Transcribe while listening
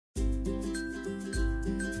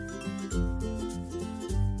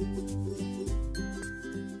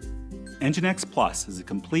Nginx Plus is a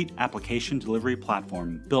complete application delivery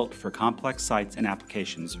platform built for complex sites and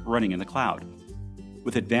applications running in the cloud.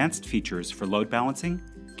 With advanced features for load balancing,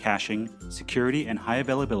 caching, security, and high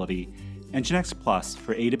availability, Nginx Plus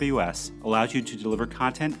for AWS allows you to deliver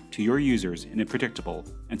content to your users in a predictable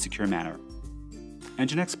and secure manner.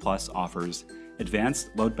 Nginx Plus offers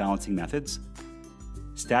advanced load balancing methods,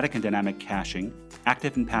 static and dynamic caching,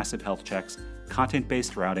 active and passive health checks,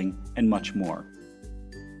 content-based routing, and much more.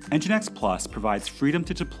 Nginx Plus provides freedom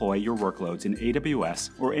to deploy your workloads in AWS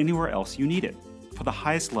or anywhere else you need it for the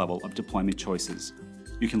highest level of deployment choices.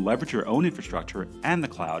 You can leverage your own infrastructure and the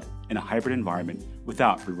cloud in a hybrid environment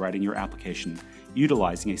without rewriting your application,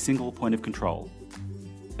 utilizing a single point of control.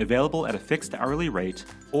 Available at a fixed hourly rate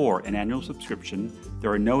or an annual subscription,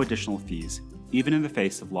 there are no additional fees, even in the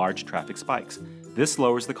face of large traffic spikes. This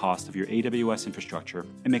lowers the cost of your AWS infrastructure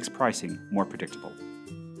and makes pricing more predictable.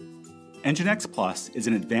 Nginx Plus is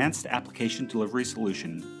an advanced application delivery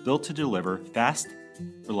solution built to deliver fast,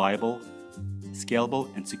 reliable,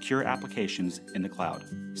 scalable, and secure applications in the cloud.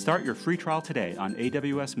 Start your free trial today on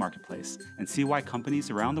AWS Marketplace and see why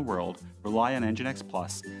companies around the world rely on Nginx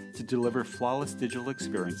Plus to deliver flawless digital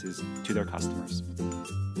experiences to their customers.